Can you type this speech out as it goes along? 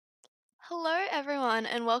Hello, everyone,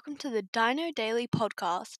 and welcome to the Dino Daily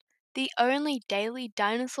Podcast, the only daily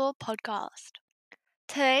dinosaur podcast.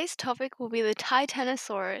 Today's topic will be the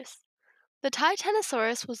Titanosaurus. The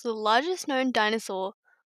Titanosaurus was the largest known dinosaur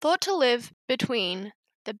thought to live between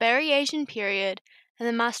the Berriasian period and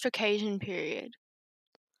the Maastrichtian period.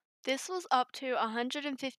 This was up to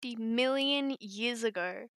 150 million years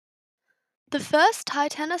ago. The first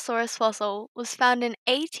Titanosaurus fossil was found in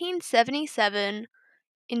 1877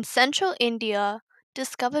 in central India,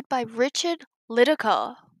 discovered by Richard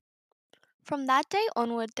Lydekker. From that day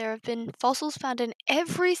onward, there have been fossils found in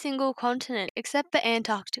every single continent except for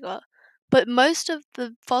Antarctica, but most of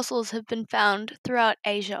the fossils have been found throughout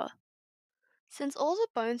Asia. Since all the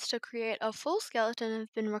bones to create a full skeleton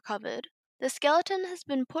have been recovered, the skeleton has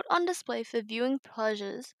been put on display for viewing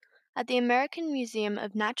pleasures at the American Museum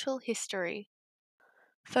of Natural History.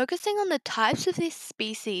 Focusing on the types of this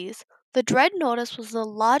species, the Dreadnoughtus was the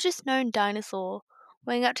largest known dinosaur,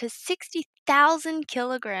 weighing up to 60,000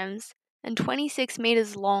 kilograms and 26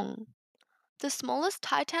 meters long. The smallest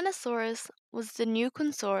Titanosaurus was the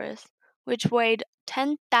Nuconsaurus, which weighed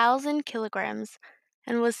 10,000 kilograms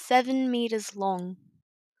and was 7 meters long.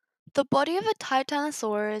 The body of a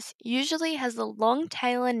Titanosaurus usually has a long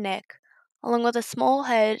tail and neck, along with a small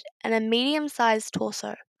head and a medium-sized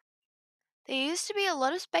torso. There used to be a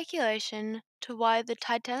lot of speculation to why the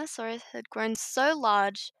Titanosaurus had grown so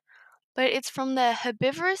large, but it's from their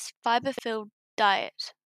herbivorous, fiber-filled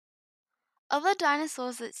diet. Other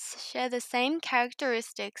dinosaurs that share the same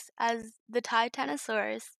characteristics as the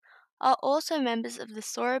Titanosaurus are also members of the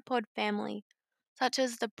sauropod family, such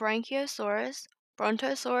as the Brachiosaurus,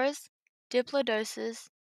 Brontosaurus, Diplodocus,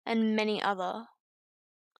 and many other.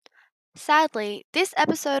 Sadly, this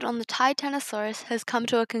episode on the Titanosaurus has come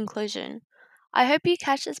to a conclusion. I hope you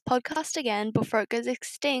catch this podcast again before it goes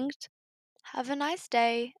extinct. Have a nice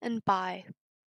day and bye.